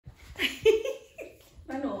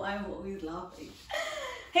I know, I'm always laughing.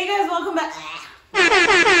 Hey guys, welcome back.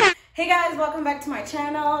 Hey guys, welcome back to my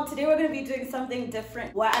channel. Today we're going to be doing something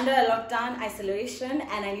different. We're under a lockdown isolation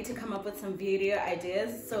and I need to come up with some video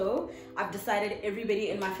ideas. So I've decided everybody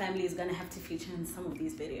in my family is going to have to feature in some of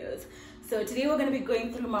these videos. So today we're going to be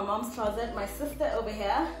going through my mom's closet. My sister over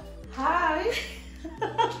here. Hi.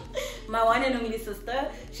 My one and only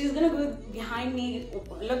sister. She's going to go behind me,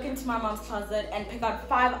 look into my mom's closet and pick out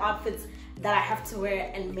 5 outfits that I have to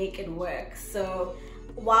wear and make it work. So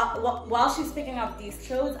while she's picking up these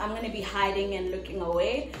clothes, I'm gonna be hiding and looking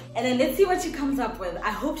away, and then let's see what she comes up with.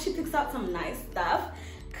 I hope she picks out some nice stuff,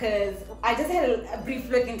 because I just had a brief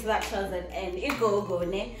look into that closet and it go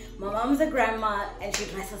ne. My mom's a grandma and she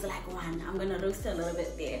dresses like one. I'm gonna roast her a little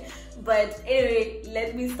bit there, but anyway,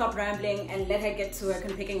 let me stop rambling and let her get to work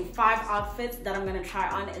and picking 5 outfits that I'm gonna try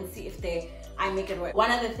on and see if I make it work.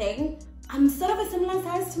 One other thing, I'm sort of a similar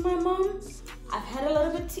size to my mom. I've had a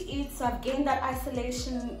little bit to eat, so I've gained that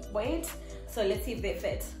isolation weight. So let's see if they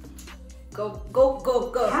fit. Go, go, go,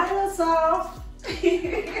 go. Hi yourself.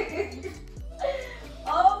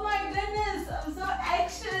 Oh my goodness, I'm so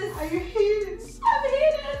anxious. Are you heated? I'm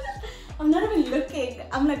heated. I'm not even looking.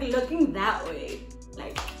 I'm like looking that way.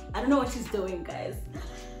 Like, I don't know what she's doing, guys.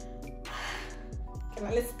 Come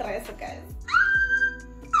on, let's stress her, guys.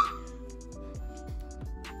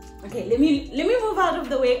 Okay, let me move out of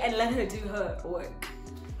the way and let her do her work.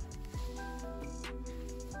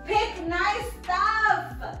 Pick nice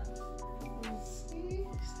stuff. Let's see.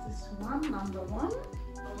 Is this one number 1?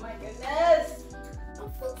 Oh my goodness.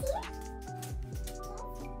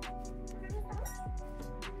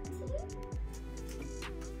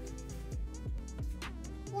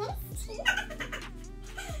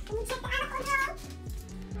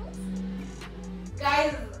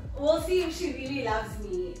 Guys, we'll see if she really loves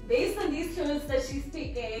me. Based on these clothes that she's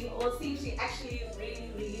picking, we'll see if she actually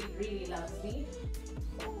really loves me.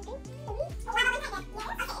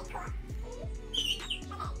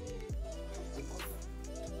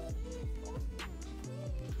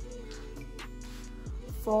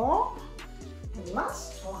 Four. The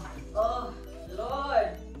last one. Oh,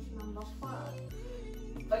 Lord. Number 5.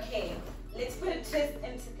 Okay, let's put a twist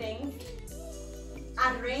into things.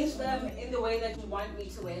 Arrange them in the way that you want me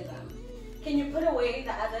to wear them. Can you put away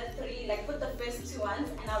the other 3, like put the first 2 ones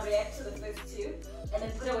and I'll react to the first 2, and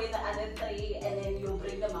then put away the other 3 and then you'll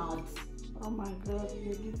bring them out. Oh my God,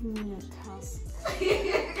 you're giving me a task.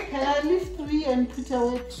 Can I leave 3 and put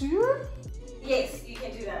away 2? Yes, you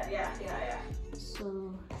can do that. Yeah.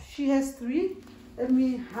 So she has 3. Let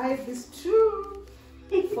me hide these 2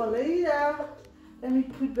 for later. Let me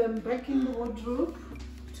put them back in the wardrobe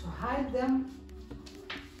to hide them.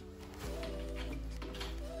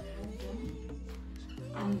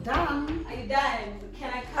 I'm done. Are you done?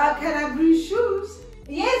 Can I come? Can I bring shoes?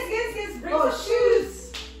 Yes. Bring some some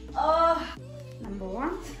shoes. Oh. Number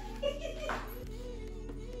 1.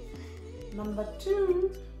 Number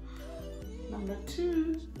 2. Number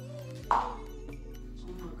 2. Oh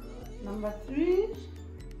my God. Number 3.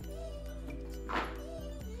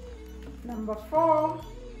 Number 4.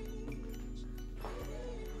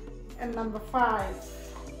 And number 5.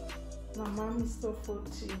 My mom is still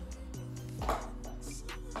 14.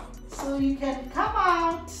 So you can come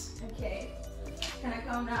out. Okay. Can I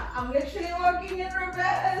come now? I'm literally walking in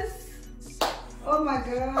reverse. Oh my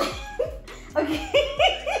God. Okay.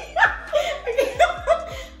 Okay.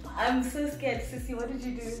 I'm so scared, Sissy. What did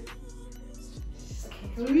you do?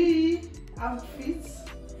 Okay. 3 outfits.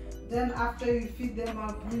 Then after you feed them,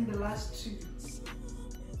 I'll bring the last 2.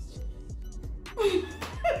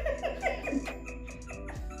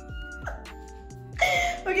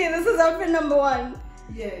 Okay, this is outfit number 1.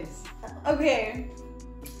 Yes. Okay.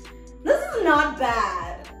 This is not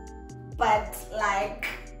bad, but like,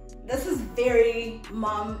 this is very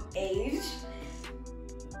mom age.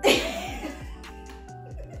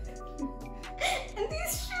 And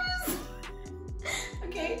these shoes.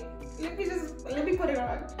 Okay, let me put it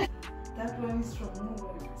on. That one is from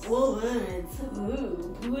Woolworths. Woolworths.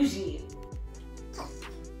 Ooh, bougie.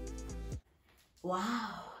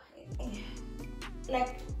 Wow.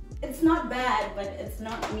 Like, it's not bad, but it's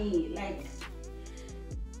not me. Like,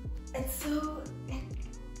 it's so like,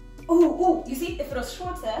 oh, you see, if it was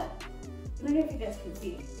shorter, I don't know if you guys can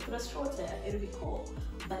see. If it was shorter, it would be cool,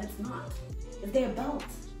 but it's not. Is there a belt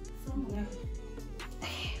somewhere? But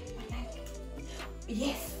like,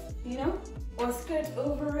 yes, you know, or a skirt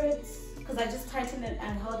over it, because I just tightened it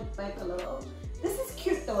and held it back a little. This is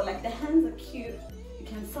cute though. Like, the hands are cute. You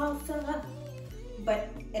can salsa, but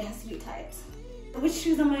it has to be tight. Which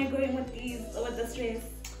shoes am I going with this dress?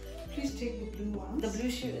 Please take the blue ones. The blue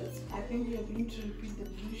shoes. I think we are going to repeat the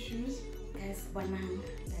blue shoes. Guys, one man.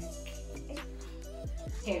 Like,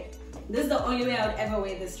 here. This is the only way I would ever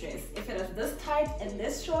wear this dress. If it was this tight and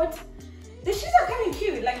this short. The shoes are kind of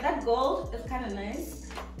cute. Like that gold is kind of nice.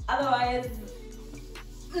 Otherwise,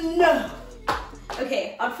 no.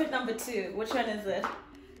 Okay, outfit number 2. Which one is it?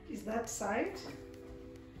 Is that side?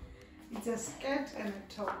 It's a skirt and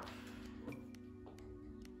a top.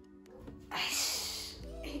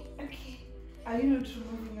 Okay. Are you not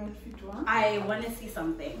removing outfit 1? I want to see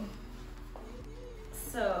something.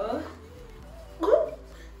 So,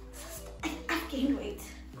 I've gained weight.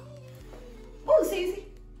 Oh, so you see,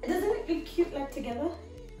 doesn't it look cute like together?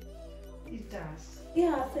 It does.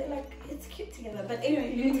 Yeah, so like it's cute together. But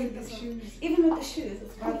anyway, Even with the shoes. Even with the shoes,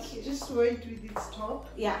 it's kind But of cute. just wear it with its top.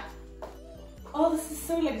 Yeah. Oh, this is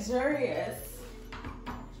so luxurious.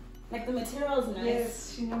 Like the material is nice.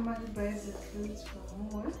 Yes, she normally buys the clothes from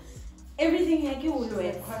Woolworths. Everything here you will She's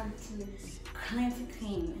wear. a quality lady. Clean to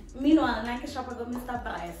clean. Meanwhile, like a shop, I got Mr.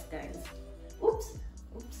 Bias, guys. Oops.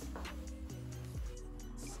 Oops.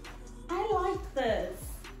 I like this.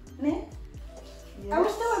 Ne? Yes. I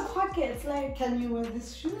wish there were pockets. Like, Can you wear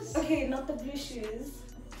these shoes? okay, not the blue shoes.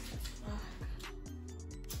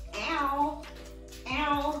 Ow.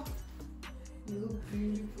 Ow. You look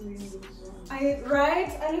beautiful in those ones.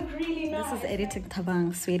 Right? I look really nice. This is editing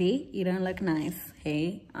Thabang, sweetie. You don't look nice.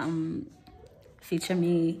 Hey, future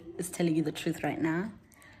me is telling you the truth right now.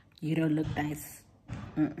 You don't look nice.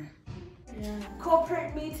 Yeah.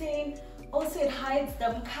 Corporate meeting. Also, it hides the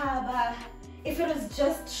mkaba. If it was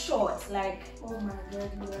just short, like, Oh my god,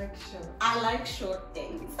 you like short. I like short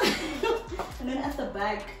things. And then at the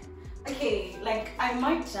back, okay, like I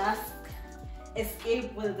might just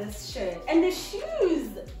escape with this shirt. And the shoes,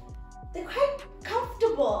 they're quite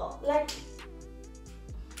comfortable. Like,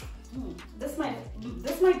 this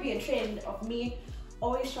might be a trend of me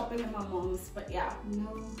always shopping with my mom's, but yeah.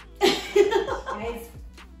 No. Guys,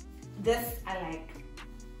 this I like.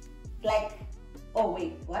 Like, oh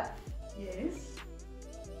wait, what? Yes.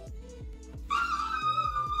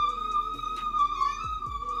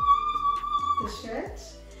 The shirt.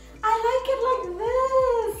 I like it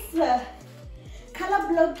like this. Color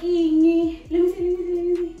blocking. Let me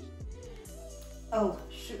see. Oh,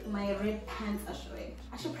 shoot, my red pants are showing.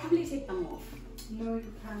 I should probably take them off. No,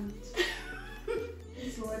 you can't.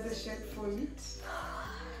 Please wear the shirt for it.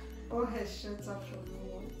 All her shirts are from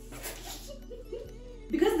Woolworths.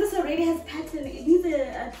 Because this already has pattern, it needs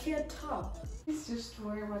a clear top. Please just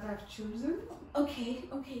wear what I've chosen. Okay,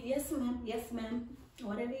 yes ma'am,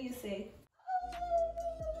 whatever you say.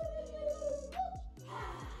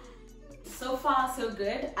 So far so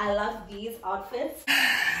good. I love these outfits.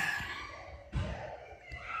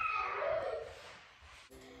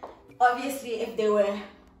 Obviously if they were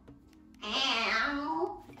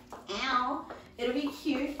it'll be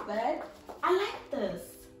cute, but I like this.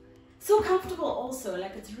 So comfortable also,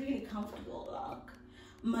 like it's really comfortable, like,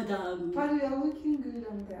 madam. But you're looking good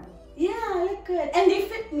on them. Yeah, I look good. And they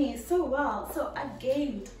fit me so well, so I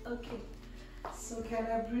gained. Okay. So can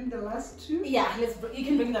I bring the last two? Yeah, you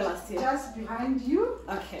can bring the last two. Just behind you.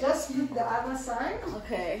 Okay. Just look the other side.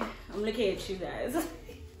 Okay, I'm looking at you guys.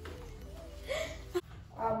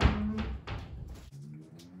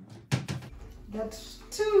 That's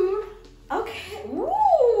two. Okay.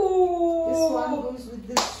 Ooh. This one goes with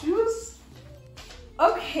the shoes.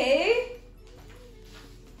 Okay.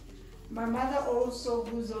 My mother also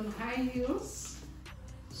goes on high heels.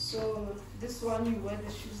 So this one you wear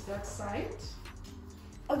the shoes that side.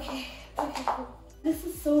 Okay. Cool. This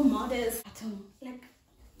is so modest. Like,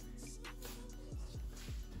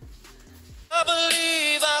 I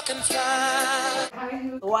believe I can fly. High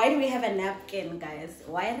heels. why do we have a napkin, guys?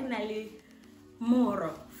 Why Renali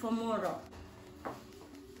Moro for Moro?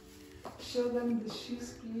 Show them the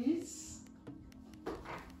shoes, please.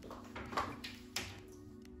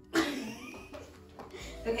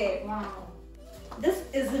 Okay, Wow. this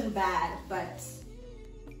isn't bad, but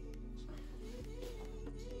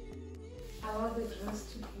Allow the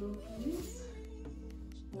dress to flow, please.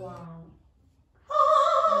 Wow.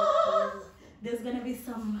 there's gonna be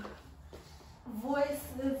some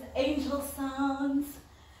voices, angel sounds.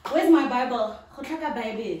 Where's my Bible? Khotlaka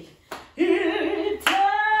Bible. Anytime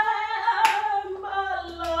I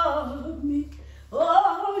love me,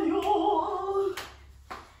 oh you.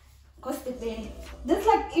 This is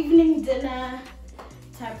like evening dinner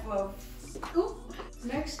type of. Ooh.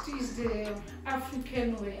 Next is the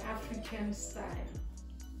African way, African style.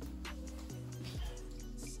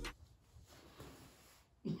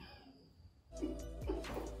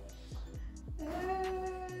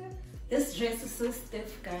 This dress is so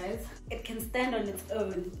stiff, guys. It can stand on its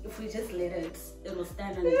own. If we just let it, it will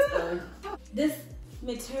stand on its own. This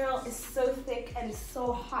material is so thick and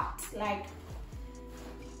so hot. Like,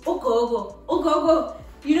 ogogo, ogogo.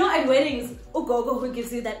 You know at weddings, ogogo who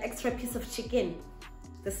gives you that extra piece of chicken.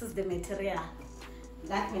 This is the material.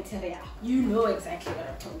 That material. You know exactly what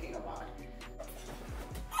I'm talking about.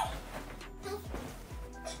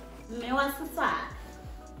 Me wants to swag.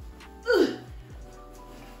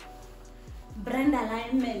 Brand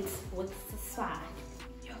alignment with the swag.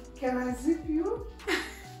 Can I zip you?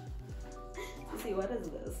 See, what is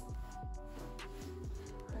this?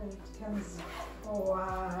 Oh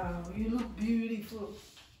wow, you look beautiful.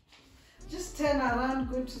 Just turn around,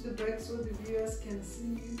 go to the back so the viewers can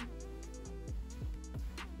see you.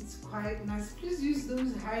 It's quite nice. Please use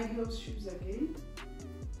those high heel shoes again.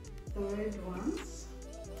 The red ones.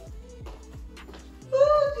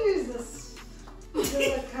 Oh Jesus.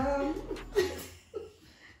 Gonna come.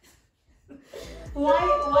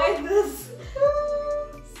 Why this?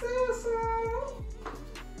 So.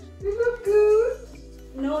 You look good.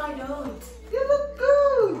 No, I don't. You look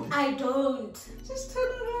good. I don't. Just turn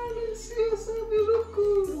around and see yourself. You look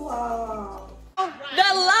good. Wow.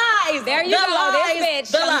 The lies. There you go. This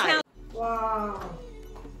bitch. The lies. Wow.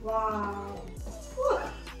 Wow.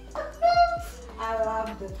 I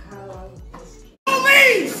love the color of this.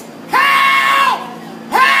 Police! Help!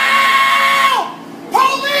 Help!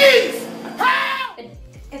 Police! Help!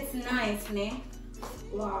 It's nice, ne?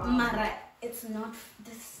 Wow. Mara, it's not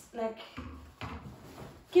this like.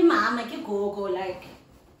 Ki mama, ki gogo, like.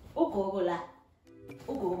 Oh gogo la.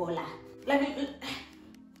 Oh gogo la. Like.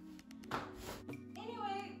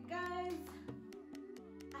 Anyway, guys,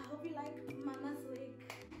 I hope you like Mama's wig.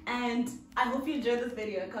 And I hope you enjoyed this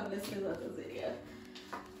video. Come listen to this video.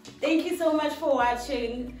 Thank you so much for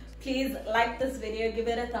watching. Please like this video, give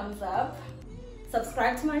it a thumbs up,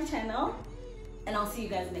 subscribe to my channel, and I'll see you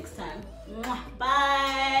guys next time. Mwah.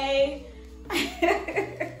 Bye.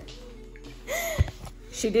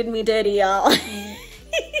 She did me dirty, y'all.